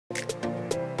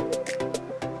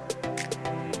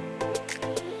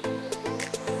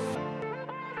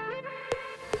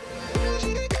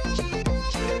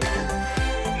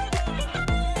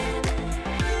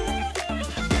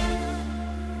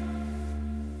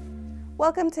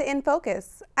Welcome to In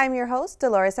Focus. I'm your host,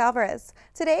 Dolores Alvarez.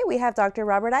 Today we have Dr.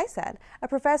 Robert Istad, a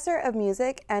professor of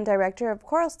music and director of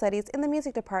choral studies in the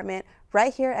music department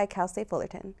right here at Cal State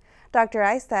Fullerton. Dr.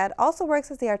 Istad also works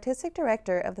as the artistic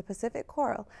director of the Pacific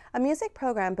Choral, a music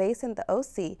program based in the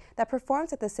OC that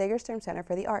performs at the Segerstrom Center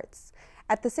for the Arts.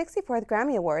 At the 64th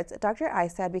Grammy Awards, Dr.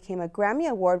 Istad became a Grammy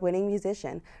Award-Winning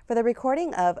Musician for the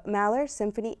recording of Mahler's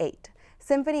Symphony No.8,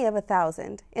 Symphony of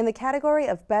 1000, in the category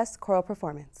of Best Choral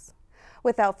Performance.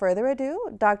 Without further ado,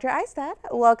 Dr. Istad,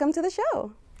 welcome to the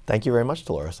show. Thank you very much,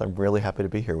 Dolores. I'm really happy to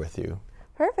be here with you.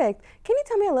 Perfect. Can you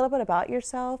tell me a little bit about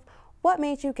yourself? What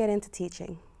made you get into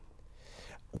teaching?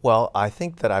 Well, I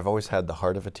think that I've always had the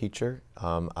heart of a teacher.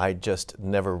 I just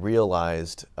never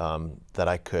realized that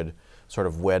I could sort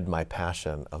of wed my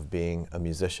passion of being a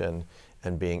musician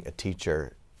and being a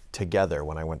teacher together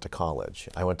when I went to college.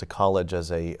 I went to college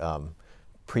as a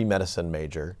pre-medicine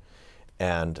major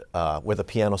and with a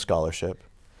piano scholarship,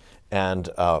 and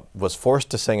was forced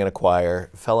to sing in a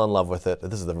choir, fell in love with it.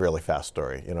 This is a really fast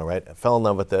story, you know, right? I fell in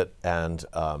love with it, and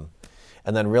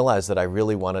then realized that I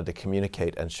really wanted to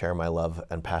communicate and share my love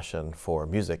and passion for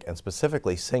music, and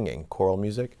specifically singing choral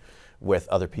music with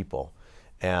other people.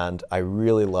 And I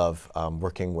really love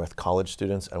working with college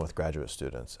students and with graduate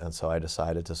students. And so I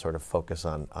decided to sort of focus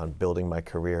on building my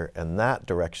career in that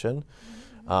direction.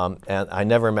 And I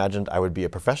never imagined I would be a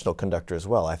professional conductor as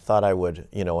well. I thought I would,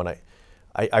 you know, when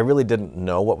I really didn't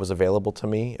know what was available to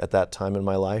me at that time in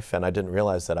my life, and I didn't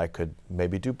realize that I could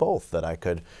maybe do both, that I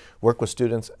could work with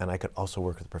students and I could also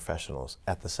work with professionals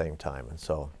at the same time. And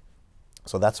so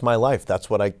that's my life. That's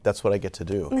what I get to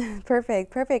do.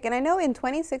 Perfect, perfect. And I know in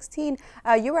 2016,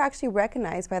 you were actually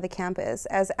recognized by the campus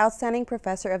as Outstanding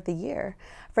Professor of the Year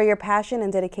for your passion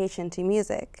and dedication to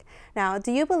music. Now,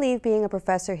 do you believe being a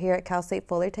professor here at Cal State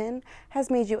Fullerton has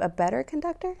made you a better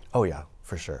conductor? Oh yeah,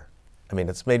 for sure. I mean,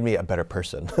 it's made me a better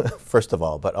person, first of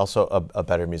all, but also a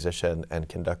better musician and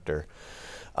conductor.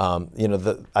 You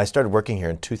know, I started working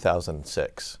here in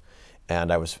 2006. And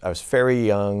I was very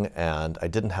young, and I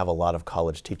didn't have a lot of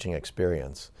college teaching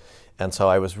experience. And so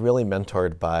I was really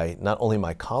mentored by not only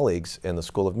my colleagues in the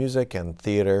School of Music and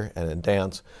Theater and in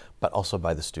dance, but also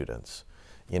by the students.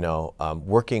 You know,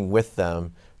 working with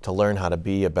them to learn how to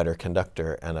be a better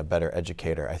conductor and a better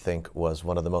educator, I think, was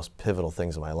one of the most pivotal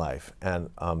things in my life. And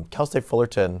Cal State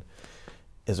Fullerton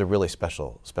is a really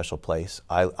special place.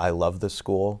 I love this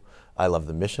school. I love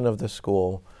the mission of this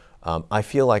school. I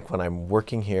feel like when I'm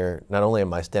working here, not only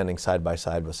am I standing side by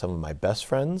side with some of my best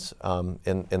friends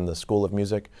in the School of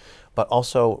Music, but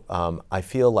also I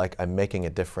feel like I'm making a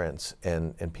difference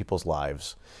in people's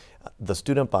lives. The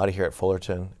student body here at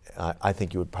Fullerton, I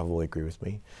think you would probably agree with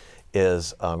me,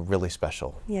 is really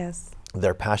special. Yes.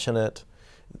 They're passionate.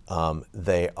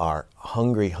 They are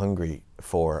hungry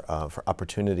for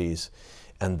opportunities,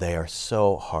 and they are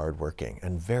so hardworking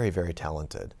and very, very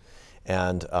talented.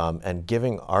 And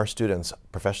giving our students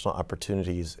professional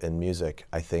opportunities in music,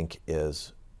 I think,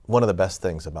 is one of the best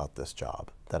things about this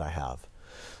job that I have.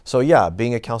 So yeah,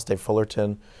 being at Cal State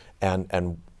Fullerton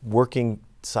and working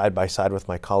side by side with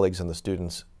my colleagues and the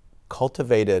students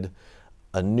cultivated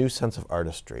a new sense of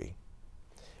artistry.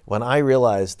 When I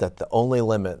realized that the only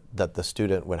limit that the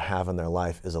student would have in their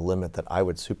life is a limit that I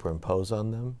would superimpose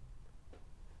on them,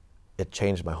 it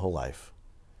changed my whole life.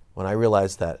 When I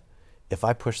realized that if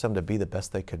I pushed them to be the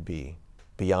best they could be,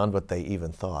 beyond what they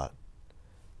even thought,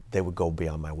 they would go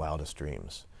beyond my wildest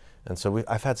dreams. And so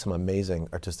I've had some amazing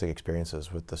artistic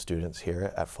experiences with the students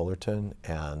here at Fullerton,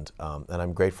 and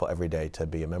I'm grateful every day to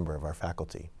be a member of our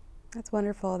faculty. That's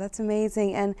wonderful. That's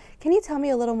amazing. And can you tell me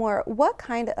a little more, what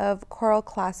kind of choral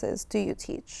classes do you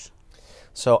teach?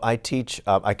 So I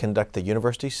conduct the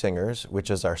University Singers, which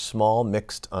is our small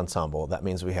mixed ensemble. That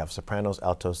means we have sopranos,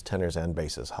 altos, tenors, and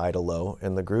basses, high to low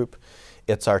in the group.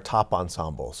 It's our top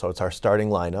ensemble, so it's our starting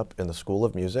lineup in the School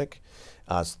of Music.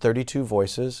 It's 32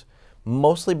 voices.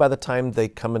 Mostly by the time they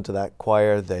come into that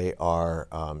choir, they are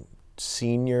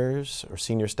seniors or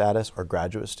senior status or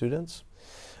graduate students.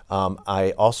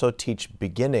 I also teach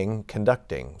beginning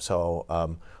conducting. So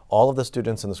all of the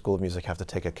students in the School of Music have to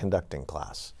take a conducting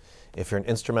class. If you're an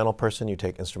instrumental person, you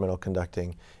take instrumental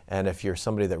conducting. And if you're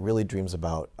somebody that really dreams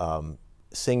about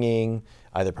singing,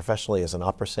 either professionally as an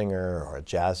opera singer or a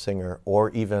jazz singer,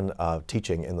 or even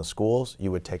teaching in the schools, you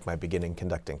would take my beginning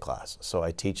conducting class. So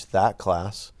I teach that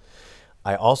class.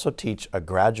 I also teach a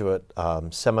graduate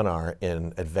seminar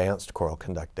in advanced choral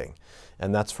conducting.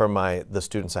 And that's for the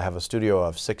students. I have a studio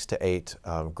of 6 to 8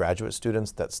 graduate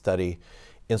students that study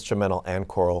instrumental and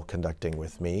choral conducting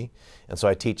with me. And so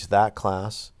I teach that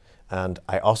class. And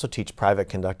I also teach private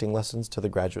conducting lessons to the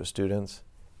graduate students.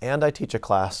 and I teach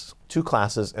two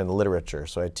classes in literature.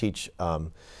 So I teach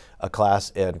a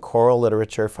class in choral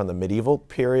literature from the medieval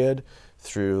period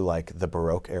through like the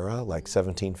Baroque era, like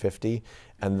 1750.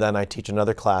 And then I teach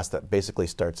another class that basically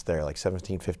starts there, like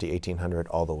 1750, 1800,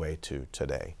 all the way to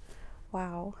today.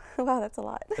 Wow. Wow, that's a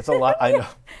lot. It's a lot, I know.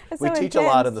 We so teach intense. a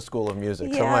lot in the School of Music.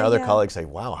 Yeah, Some of my other yeah. colleagues say,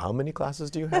 wow, how many classes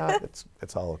do you have?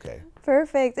 It's all okay.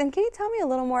 Perfect. And can you tell me a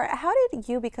little more, how did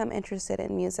you become interested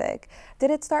in music?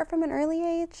 Did it start from an early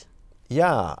age?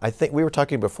 Yeah, I think we were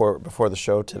talking before the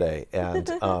show today,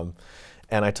 and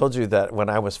and I told you that when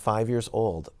I was 5 years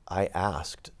old, I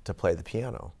asked to play the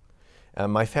piano. And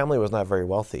my family was not very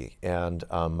wealthy, and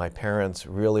my parents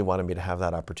really wanted me to have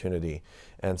that opportunity.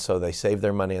 And so they saved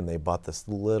their money and they bought this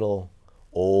little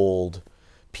old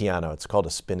piano. It's called a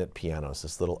spinet piano. It's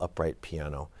this little upright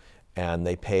piano. And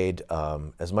they paid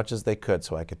as much as they could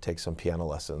so I could take some piano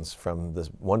lessons from this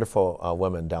wonderful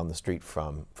woman down the street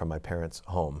from my parents'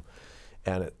 home.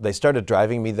 And they started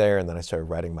driving me there, and then I started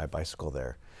riding my bicycle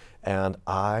there. And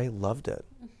I loved it.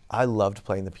 I loved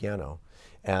playing the piano.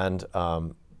 And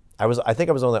I think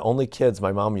I was one of the only kids.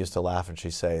 My mom used to laugh and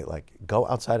she'd say, like, go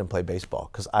outside and play baseball,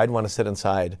 because I'd want to sit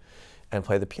inside and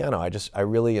play the piano. I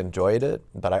really enjoyed it,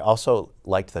 but I also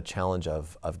liked the challenge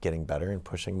of getting better and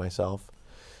pushing myself.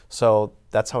 So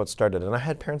that's how it started. And I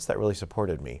had parents that really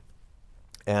supported me.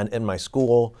 And in my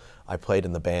school, I played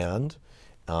in the band.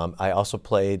 I also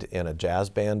played in a jazz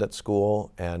band at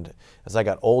school, and as I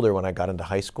got older, when I got into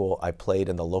high school, I played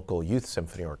in the local youth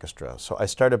symphony orchestra. So I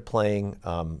started playing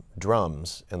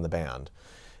drums in the band.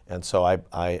 And so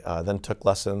I then took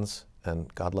lessons,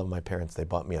 and God love my parents, they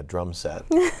bought me a drum set.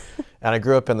 And I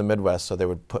grew up in the Midwest, so they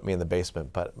would put me in the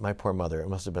basement, but my poor mother, it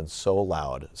must have been so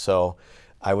loud. So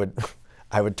I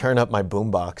would turn up my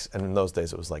boombox, and in those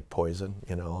days it was like Poison,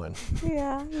 you know. And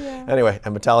Yeah, yeah. anyway,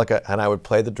 and Metallica, and I would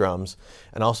play the drums,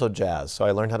 and also jazz. So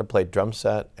I learned how to play drum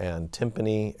set and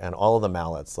timpani and all of the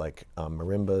mallets, like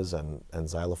marimbas and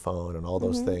xylophone and all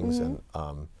those things, and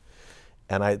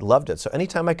I loved it. So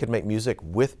anytime I could make music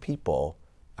with people,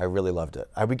 I really loved it.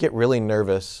 I would get really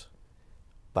nervous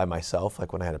by myself,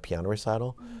 like when I had a piano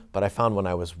recital, but I found when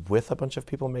I was with a bunch of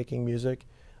people making music,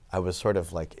 I was sort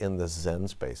of like in this Zen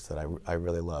space that I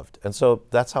really loved. And so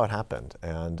that's how it happened.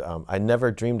 And I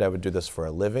never dreamed I would do this for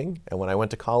a living. And when I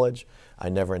went to college, I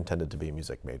never intended to be a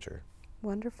music major.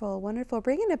 Wonderful, wonderful.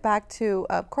 Bringing it back to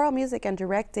choral music and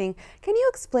directing, can you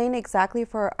explain exactly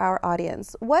for our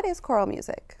audience, what is choral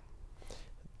music?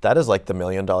 That is like the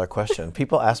million-dollar question.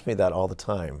 People ask me that all the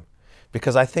time,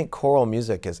 because I think choral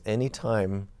music is any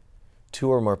time two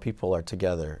or more people are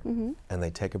together and they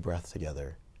take a breath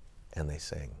together and they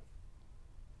sing.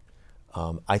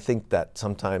 I think that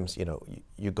sometimes, you know,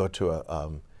 you go to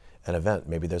an event,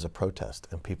 maybe there's a protest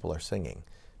and people are singing.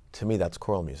 To me, that's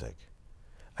choral music.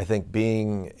 I think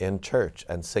being in church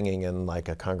and singing in like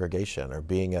a congregation, or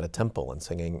being at a temple and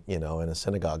singing, you know, in a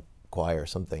synagogue choir or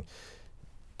something,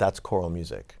 that's choral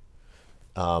music.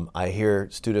 I hear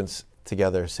students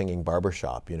together singing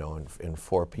barbershop, you know,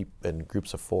 in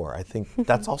groups of four. I think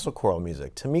that's also choral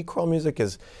music. To me, choral music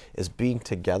is being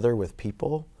together with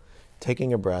people,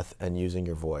 taking a breath and using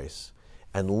your voice,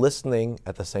 and listening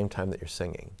at the same time that you're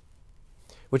singing,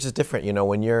 which is different. You know,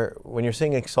 when you're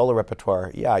singing solo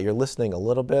repertoire, yeah, you're listening a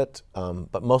little bit,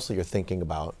 but mostly you're thinking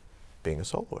about being a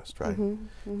soloist, right?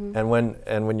 And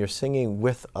when you're singing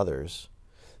with others,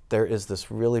 there is this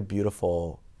really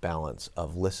beautiful balance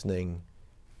of listening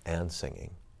and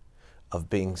singing, of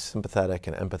being sympathetic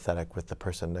and empathetic with the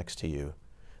person next to you,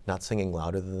 not singing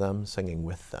louder than them, singing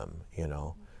with them, you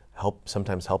know,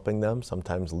 sometimes helping them,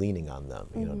 sometimes leaning on them,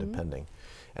 you know, depending.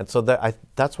 And so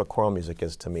that's what choral music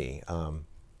is to me.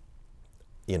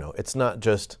 You know, it's not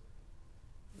just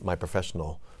my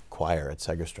professional choir at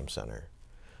Segerstrom Center.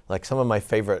 Like, some of my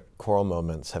favorite choral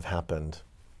moments have happened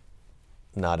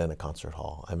not in a concert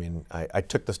hall. I mean, I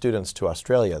took the students to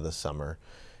Australia this summer,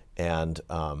 and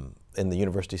in the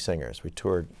University Singers. We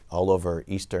toured all over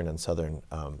Eastern and Southern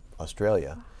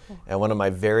Australia. And one of my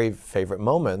very favorite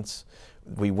moments,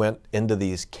 we went into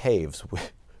these caves.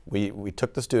 We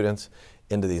took the students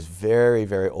into these very,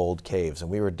 very old caves, and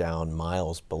we were down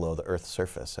miles below the Earth's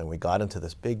surface. And we got into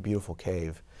this big, beautiful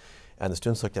cave, and the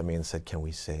students looked at me and said, "Can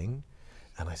we sing?"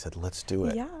 And I said, "Let's do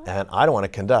it." Yeah. And I don't want to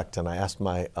conduct, and I asked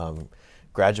my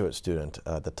graduate student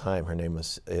at the time, her name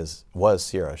was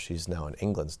Sierra, she's now in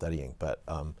England studying, but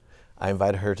I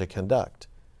invited her to conduct.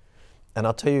 And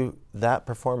I'll tell you, that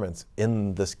performance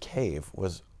in this cave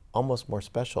was almost more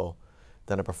special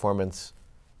than a performance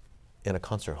in a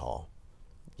concert hall.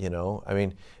 You know, I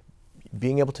mean,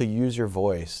 being able to use your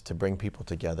voice to bring people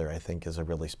together, I think, is a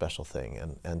really special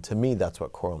thing. And to me, that's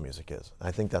what choral music is.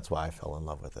 I think that's why I fell in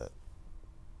love with it.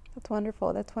 That's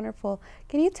wonderful. That's wonderful.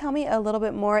 Can you tell me a little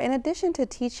bit more? In addition to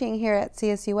teaching here at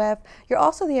CSUF, you're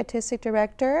also the artistic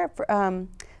director, the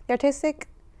artistic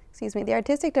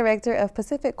director of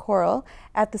Pacific Choral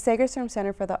at the Segerstrom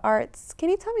Center for the Arts. Can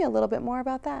you tell me a little bit more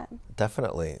about that?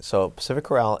 Definitely. So Pacific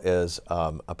Chorale is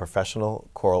a professional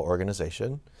choral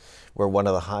organization. We're one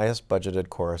of the highest budgeted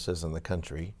choruses in the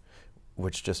country,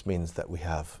 which just means that we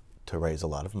have to raise a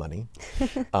lot of money.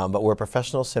 But we're a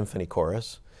professional symphony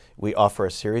chorus. We offer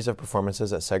a series of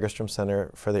performances at Segerstrom Center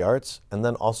for the Arts and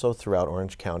then also throughout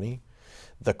Orange County.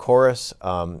 The chorus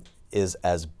is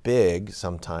as big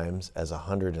sometimes as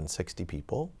 160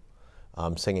 people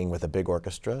singing with a big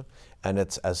orchestra, and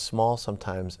it's as small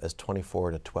sometimes as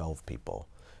 24 to 12 people,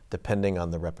 depending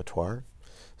on the repertoire.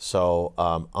 So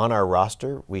on our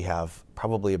roster, we have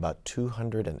probably about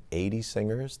 280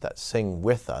 singers that sing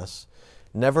with us,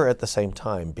 never at the same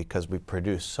time because we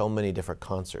produce so many different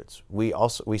concerts. We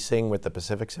sing with the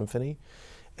Pacific Symphony,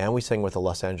 and we sing with the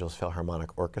Los Angeles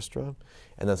Philharmonic Orchestra,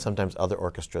 and then sometimes other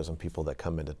orchestras and people that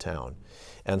come into town.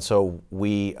 And so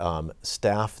we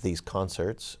staff these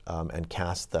concerts and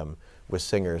cast them with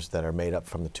singers that are made up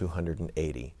from the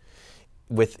 280.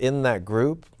 Within that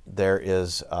group, there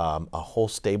is a whole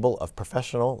stable of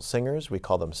professional singers. We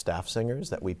call them staff singers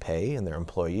that we pay, and they're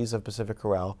employees of Pacific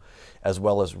Chorale, as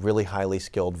well as really highly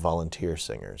skilled volunteer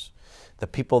singers. The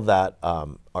people that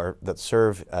that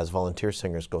serve as volunteer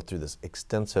singers go through this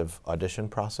extensive audition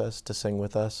process to sing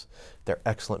with us. They're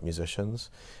excellent musicians,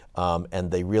 and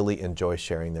they really enjoy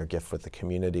sharing their gift with the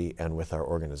community and with our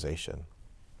organization.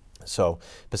 So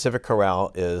Pacific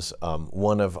Chorale is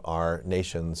one of our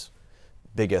nation's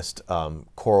biggest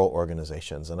choral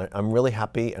organizations, and I'm really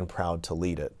happy and proud to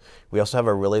lead it. We also have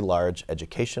a really large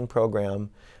education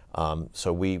program,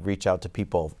 so we reach out to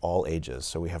people of all ages.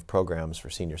 So we have programs for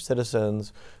senior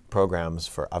citizens, programs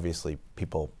for obviously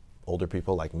people, older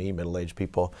people like me, middle-aged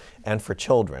people, and for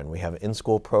children. We have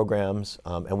in-school programs,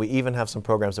 and we even have some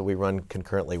programs that we run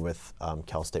concurrently with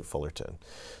Cal State Fullerton.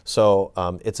 So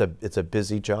it's a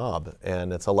busy job,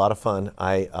 and it's a lot of fun.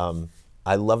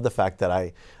 I love the fact that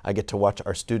I get to watch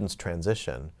our students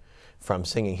transition from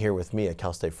singing here with me at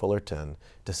Cal State Fullerton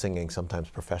to singing sometimes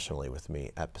professionally with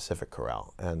me at Pacific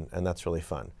Chorale, and that's really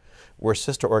fun. We're a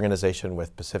sister organization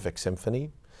with Pacific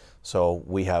Symphony, so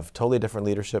we have totally different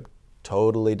leadership,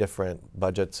 totally different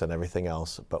budgets and everything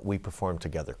else, but we perform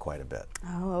together quite a bit.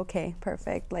 Oh, okay,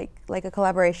 perfect. Like a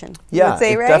collaboration. Yeah, you would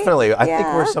say, right? Definitely. I think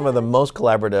we're some of the most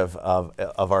collaborative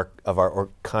of our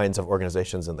kinds of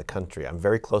organizations in the country. I'm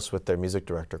very close with their music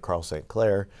director, Carl St.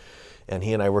 Clair, and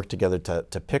he and I work together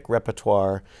to pick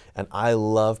repertoire, and I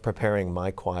love preparing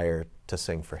my choir to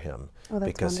sing for him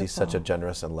because he's such a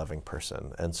generous and loving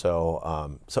person. And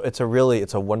so so it's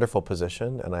a wonderful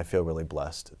position, and I feel really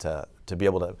blessed to be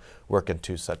able to work in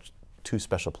two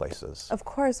special places. Of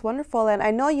course, wonderful. And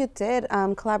I know you did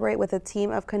collaborate with a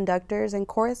team of conductors and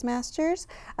chorus masters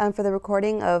for the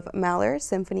recording of Mahler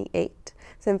Symphony No.8,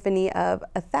 Symphony of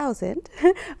 1,000.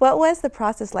 What was the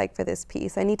process like for this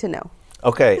piece? I need to know.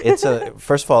 Okay,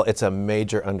 first of all, it's a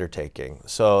major undertaking.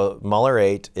 So Mahler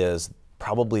 8 is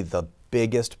probably the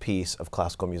biggest piece of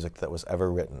classical music that was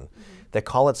ever written. Mm-hmm. They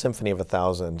call it Symphony of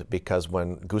 1,000 because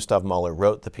when Gustav Mahler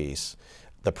wrote the piece,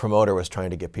 the promoter was trying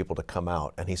to get people to come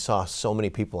out, and he saw so many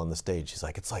people on the stage. He's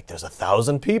like, it's like there's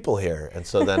 1,000 people here. And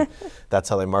so then that's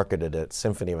how they marketed it,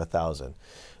 Symphony of 1,000.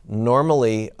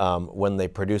 Normally, when they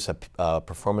produce a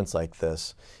performance like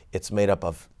this, it's made up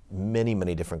of many,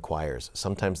 many different choirs.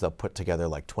 Sometimes they'll put together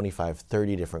like 25,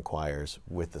 30 different choirs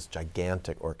with this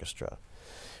gigantic orchestra.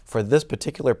 For this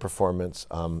particular performance,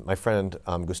 my friend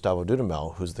Gustavo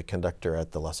Dudamel, who's the conductor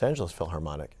at the Los Angeles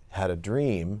Philharmonic, had a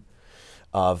dream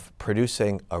of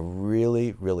producing a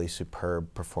really, really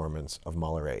superb performance of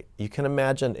Mahler 8. You can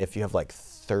imagine if you have like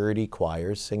 30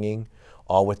 choirs singing,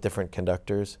 all with different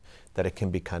conductors, that it can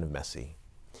be kind of messy.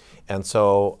 And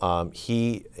so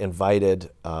he invited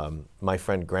my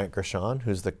friend Grant Gershon,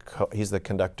 he's the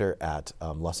conductor at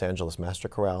Los Angeles Master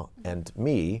Chorale, and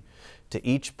me, to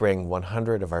each bring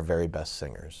 100 of our very best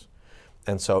singers.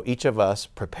 And so each of us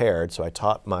prepared, so I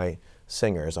taught my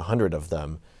singers, 100 of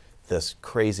them, this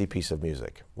crazy piece of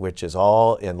music, which is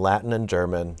all in Latin and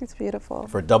German. It's beautiful.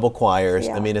 For double choirs.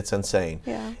 Yeah. I mean, it's insane.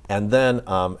 Yeah. And then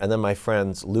my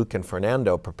friends Luke and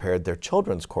Fernando prepared their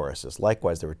children's choruses.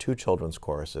 Likewise, there were 2 children's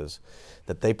choruses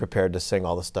that they prepared to sing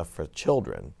all the stuff for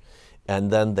children. And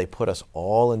then they put us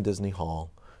all in Disney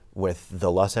Hall with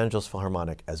the Los Angeles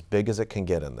Philharmonic as big as it can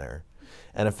get in there.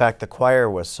 And in fact, the choir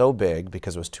was so big,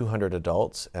 because it was 200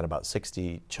 adults and about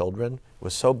 60 children, it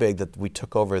was so big that we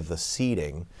took over the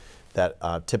seating that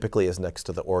typically is next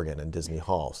to the organ in Disney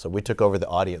Hall. So we took over the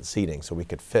audience seating so we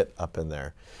could fit up in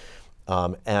there.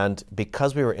 And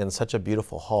because we were in such a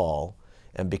beautiful hall,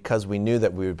 and because we knew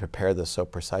that we would prepare this so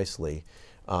precisely,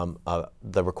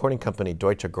 the recording company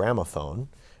Deutsche Grammophon,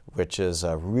 which is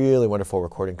a really wonderful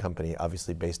recording company,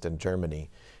 obviously based in Germany,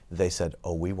 they said,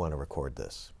 oh, we want to record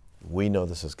this. We know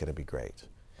this is going to be great.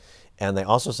 And they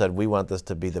also said, we want this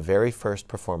to be the very first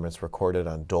performance recorded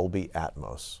on Dolby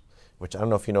Atmos, which I don't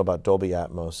know if you know about Dolby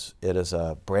Atmos. It is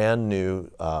a brand new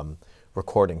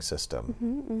recording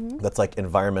system that's like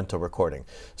environmental recording.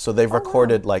 So they've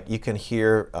recorded, like you can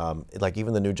hear, like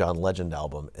even the new John Legend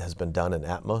album has been done in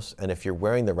Atmos, and if you're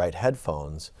wearing the right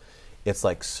headphones, it's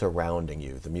like surrounding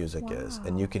you, the music is,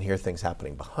 and you can hear things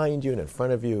happening behind you and in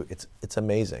front of you. It's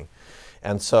amazing.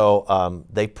 And so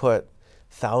they put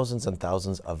thousands and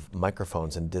thousands of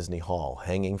microphones in Disney Hall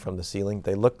hanging from the ceiling.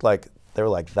 They looked like, they were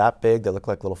like that big, they looked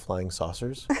like little flying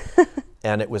saucers,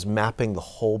 and it was mapping the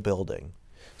whole building.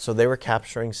 So they were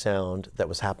capturing sound that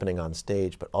was happening on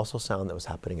stage, but also sound that was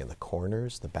happening in the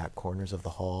corners, the back corners of the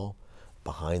hall,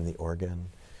 behind the organ,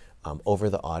 over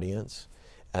the audience.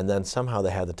 And then somehow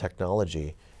they had the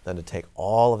technology then to take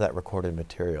all of that recorded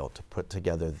material to put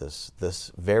together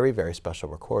this very, very special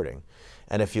recording.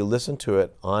 And if you listen to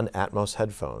it on Atmos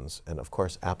headphones, and of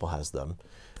course Apple has them,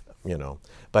 you know,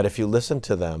 but if you listen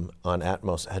to them on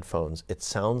Atmos headphones, it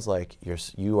sounds like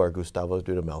you are Gustavo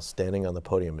Dudamel standing on the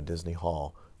podium in Disney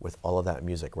Hall with all of that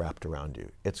music wrapped around you.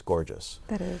 It's gorgeous.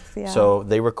 That is, yeah. So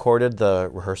they recorded the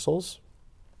rehearsals,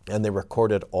 and they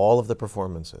recorded all of the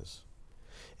performances.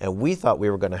 And we thought we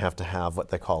were going to have what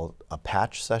they call a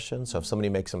patch session. So if somebody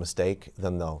makes a mistake,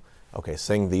 then they'll, okay,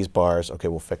 sing these bars, okay,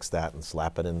 we'll fix that and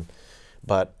slap it in.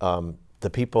 But the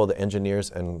people, the engineers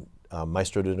and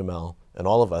Maestro Dudamel and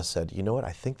all of us said, you know what,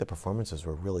 I think the performances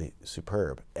were really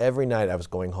superb. Every night I was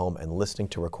going home and listening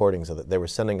to recordings of it. They were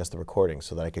sending us the recordings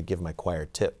so that I could give my choir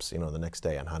tips, you know, the next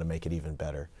day on how to make it even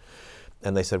better.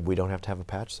 And they said, we don't have to have a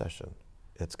patch session.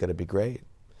 It's going to be great.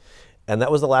 And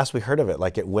that was the last we heard of it.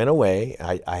 Like, it went away.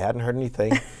 I hadn't heard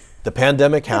anything. The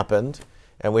pandemic happened,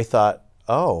 and we thought,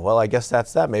 oh, well, I guess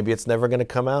that's that. Maybe it's never going to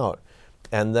come out.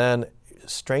 And then,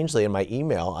 strangely, in my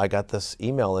email, I got this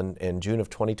email in June of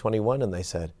 2021, and they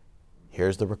said,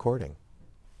 here's the recording.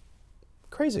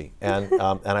 Crazy. And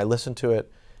I listened to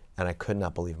it, and I could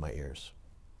not believe my ears.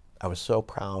 I was so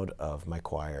proud of my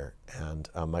choir, and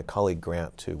my colleague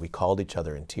Grant, too. We called each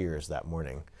other in tears that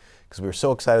morning, because we were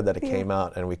so excited that it came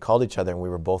out, and we called each other and we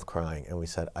were both crying, and we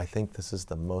said, I think this is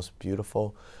the most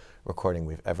beautiful recording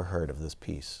we've ever heard of this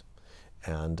piece.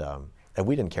 And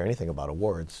we didn't care anything about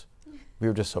awards. We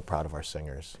were just so proud of our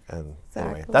singers. And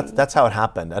anyway, that's how it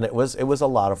happened. And it was a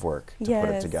lot of work to put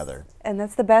it together. And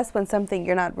that's the best, when something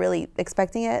you're not really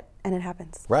expecting it and it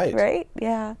happens. Right. Right?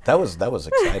 Yeah. That was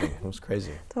exciting. It was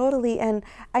crazy. Totally. And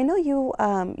I know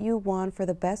you won for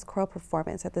the best choral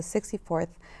performance at the 64th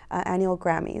annual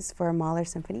Grammys for Mahler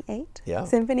Symphony No.8,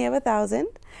 Symphony of 1,000.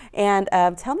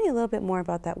 And tell me a little bit more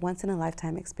about that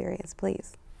once-in-a-lifetime experience,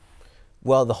 please.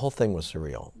 Well, the whole thing was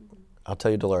surreal. I'll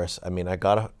tell you, Dolores, I mean, I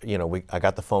got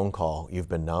the phone call, you've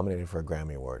been nominated for a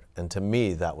Grammy Award. And to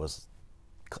me, I was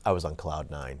on cloud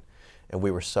 9. And we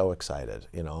were so excited,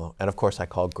 you know. And of course, I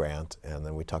called Grant, and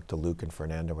then we talked to Luke and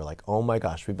Fernando. We're like, oh my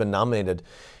gosh, we've been nominated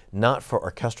not for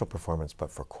orchestral performance, but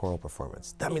for choral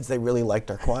performance. That means they really liked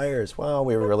our choirs. Wow,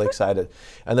 we were really excited.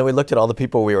 And then we looked at all the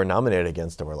people we were nominated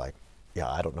against, and we're like,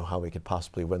 yeah, I don't know how we could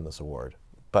possibly win this award.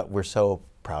 But we're so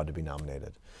proud to be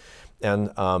nominated.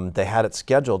 And they had it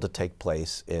scheduled to take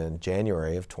place in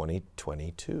January of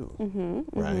 2022,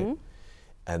 right?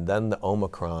 And then the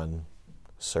Omicron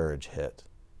surge hit,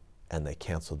 and they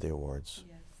canceled the awards.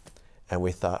 And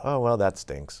we thought, oh, well, that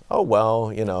stinks. Oh,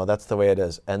 well, you know, that's the way it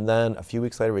is. And then a few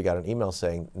weeks later, we got an email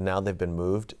saying, now they've been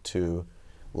moved to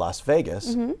Las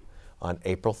Vegas on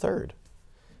April 3rd.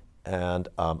 And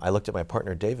I looked at my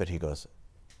partner, David. He goes,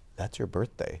 that's your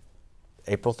birthday.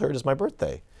 April 3rd is my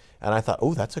birthday. And I thought,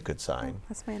 oh, that's a good sign. Oh,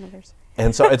 that's my anniversary.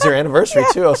 And so it's your anniversary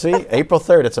too. Oh, see, April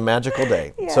 3rd, it's a magical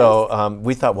day. Yes. So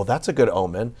we thought, well, that's a good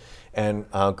omen. And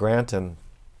Grant and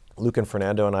Luke and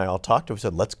Fernando and I all talked to him. We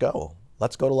said, let's go.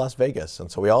 Let's go to Las Vegas.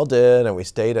 And so we all did, and we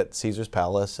stayed at Caesar's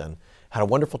Palace and had a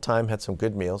wonderful time, had some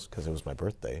good meals because it was my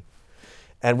birthday.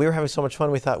 And we were having so much fun,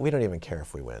 we thought, we don't even care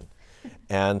if we win.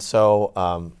 And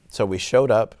so, so we showed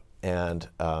up, and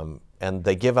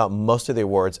they give out most of the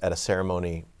awards at a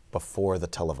ceremony before the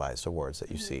televised awards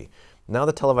that you see. Now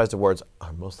the televised awards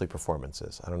are mostly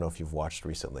performances. I don't know if you've watched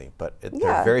recently, but there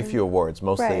Yeah. are very few awards.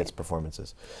 Mostly Right. it's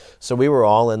performances. So we were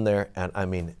all in there, and I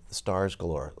mean, stars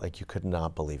galore. Like, you could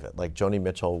not believe it. Like, Joni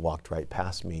Mitchell walked right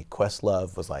past me.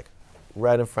 Questlove was like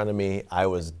right in front of me. I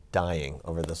was dying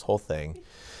over this whole thing.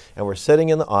 And we're sitting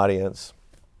in the audience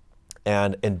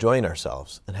and enjoying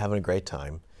ourselves and having a great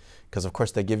time. Because of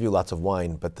course they give you lots of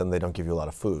wine, but then they don't give you a lot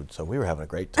of food. So we were having a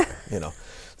great time, you know.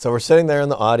 So we're sitting there in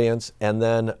the audience, and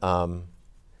then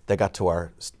they got to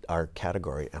our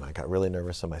category, and I got really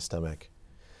nervous in my stomach.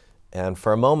 And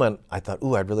for a moment, I thought,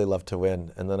 ooh, I'd really love to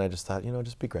win. And then I just thought, you know,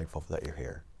 just be grateful that you're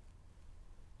here.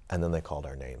 And then they called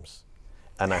our names.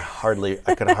 And I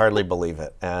could hardly believe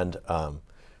it. And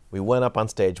we went up on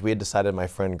stage. We had decided my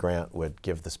friend Grant would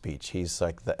give the speech. He's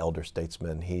like the elder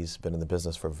statesman. He's been in the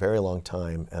business for a very long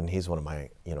time, and he's one of my,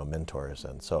 you know, mentors.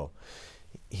 And so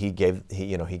he gave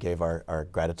our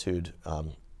gratitude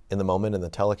in the moment in the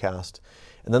telecast.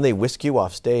 And then they whisk you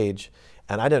off stage.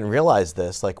 And I didn't realize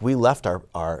this. Like, we left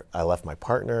I left my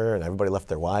partner, and everybody left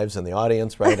their wives in the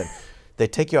audience, right? And they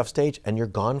take you off stage, and you're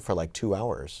gone for like 2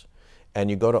 hours. And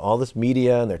you go to all this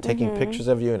media, and they're taking pictures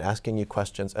of you and asking you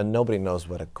questions, and nobody knows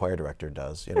what a choir director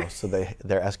does, you know, so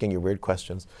they're asking you weird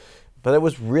questions. But it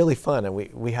was really fun, and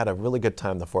we had a really good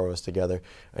time, the four of us together,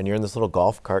 and you're in this little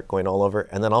golf cart going all over,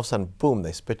 and then all of a sudden, boom,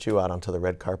 they spit you out onto the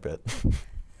red carpet.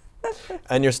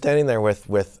 And you're standing there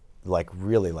with like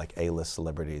really like A-list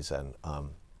celebrities, and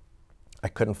I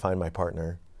couldn't find my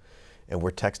partner, and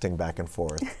we're texting back and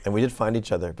forth, and we did find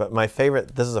each other. But my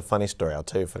favorite, this is a funny story, I'll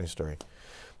tell you a funny story.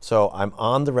 So I'm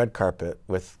on the red carpet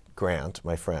with Grant,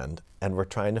 my friend, and we're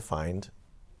trying to find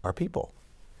our people.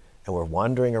 And we're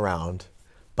wandering around,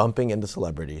 bumping into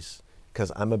celebrities,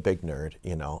 because I'm a big nerd,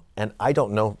 you know, and I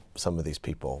don't know some of these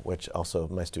people, which also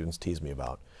my students tease me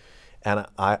about. And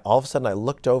all of a sudden I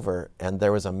looked over, and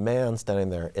there was a man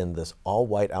standing there in this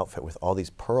all-white outfit with all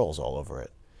these pearls all over it.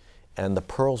 And the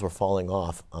pearls were falling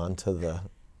off onto the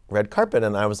red carpet,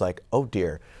 and I was like, oh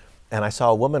dear. And I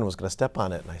saw a woman was going to step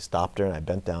on it, and I stopped her, and I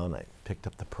bent down, and I picked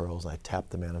up the pearls, and I tapped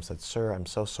the man and said, sir, I'm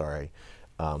so sorry,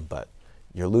 but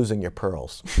you're losing your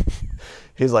pearls.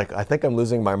 He's like, I think I'm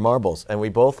losing my marbles. And we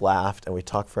both laughed, and we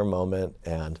talked for a moment,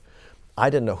 and I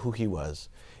didn't know who he was.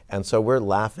 And so we're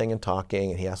laughing and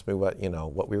talking, and he asked me what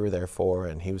we were there for,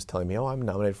 and he was telling me, oh, I'm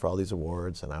nominated for all these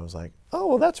awards. And I was like, oh,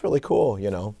 well, that's really cool, you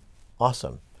know,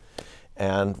 awesome.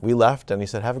 And we left, and he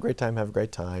said, have a great time,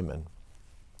 and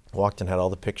walked and had all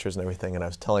the pictures and everything, and I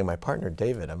was telling my partner,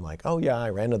 David, I'm like, oh yeah, I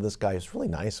ran into this guy, he's really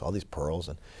nice, all these pearls,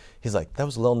 and he's like, that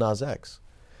was Lil Nas X.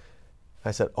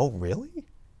 I said, oh really?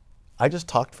 I just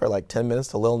talked for like 10 minutes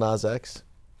to Lil Nas X.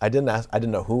 I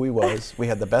didn't know who he was. We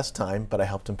had the best time, but I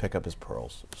helped him pick up his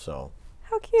pearls. So,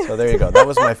 how cute. So there you go. That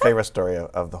was my favorite story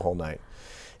of the whole night.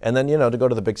 And then, you know, to go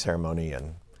to the big ceremony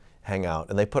and hang out,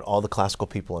 and they put all the classical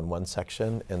people in one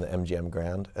section in the MGM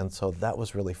Grand, and so that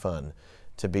was really fun,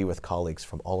 to be with colleagues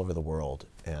from all over the world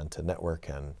and to network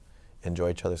and enjoy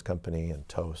each other's company and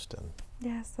toast. And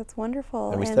yes, that's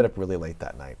wonderful. And we stayed up really late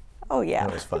that night. Oh yeah.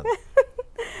 And it was fun.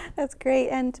 That's great.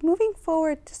 And moving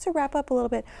forward, just to wrap up a little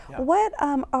bit, what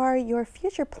are your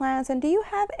future plans, and do you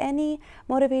have any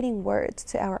motivating words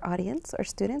to our audience or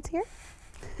students here?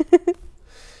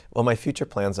 Well, my future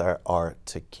plans are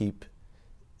to keep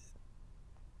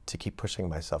pushing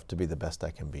myself to be the best I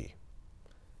can be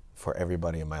for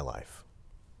everybody in my life.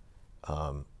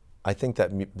 I think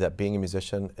that being a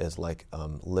musician is like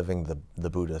living the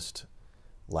Buddhist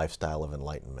lifestyle of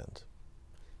enlightenment.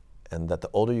 And that the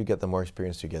older you get, the more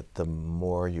experience you get, the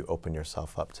more you open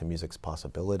yourself up to music's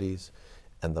possibilities,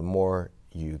 and the more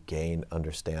you gain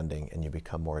understanding and you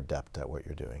become more adept at what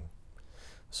you're doing.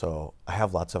 So I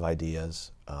have lots of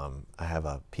ideas. I have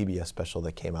a PBS special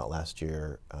that came out last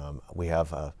year.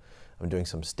 I'm doing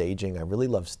some staging. I really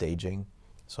love staging.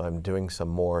 So I'm doing some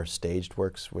more staged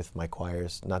works with my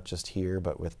choirs, not just here,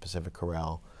 but with Pacific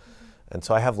Chorale. And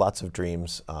so I have lots of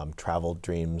dreams, travel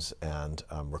dreams, and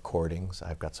recordings.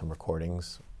 I've got some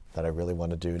recordings that I really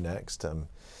want to do next. I'm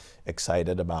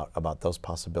excited about those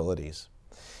possibilities.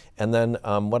 And then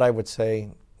what I would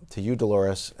say to you,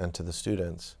 Dolores, and to the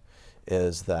students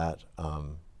is that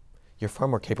you're far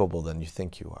more capable than you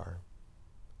think you are.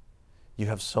 You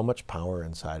have so much power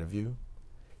inside of you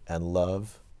and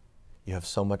love. You have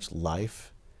so much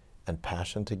life and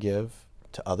passion to give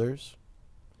to others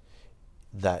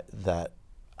that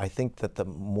I think that the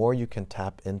more you can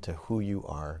tap into who you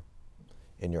are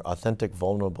in your authentic,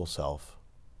 vulnerable self,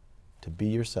 to be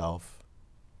yourself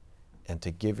and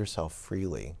to give yourself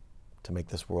freely to make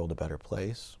this world a better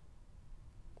place,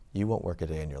 you won't work a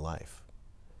day in your life.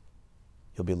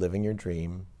 You'll be living your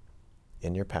dream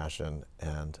in your passion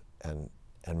and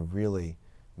and really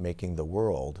making the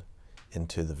world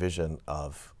into the vision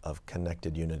of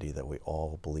connected unity that we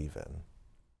all believe in.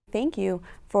 Thank you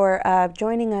for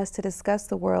joining us to discuss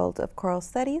the world of choral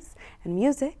studies and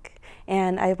music.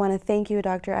 And I want to thank you,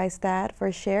 Dr. Istad,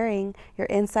 for sharing your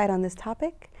insight on this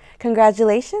topic.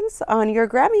 Congratulations on your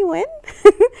Grammy win.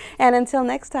 And until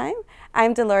next time,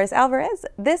 I'm Dolores Alvarez.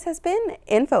 This has been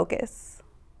In Focus.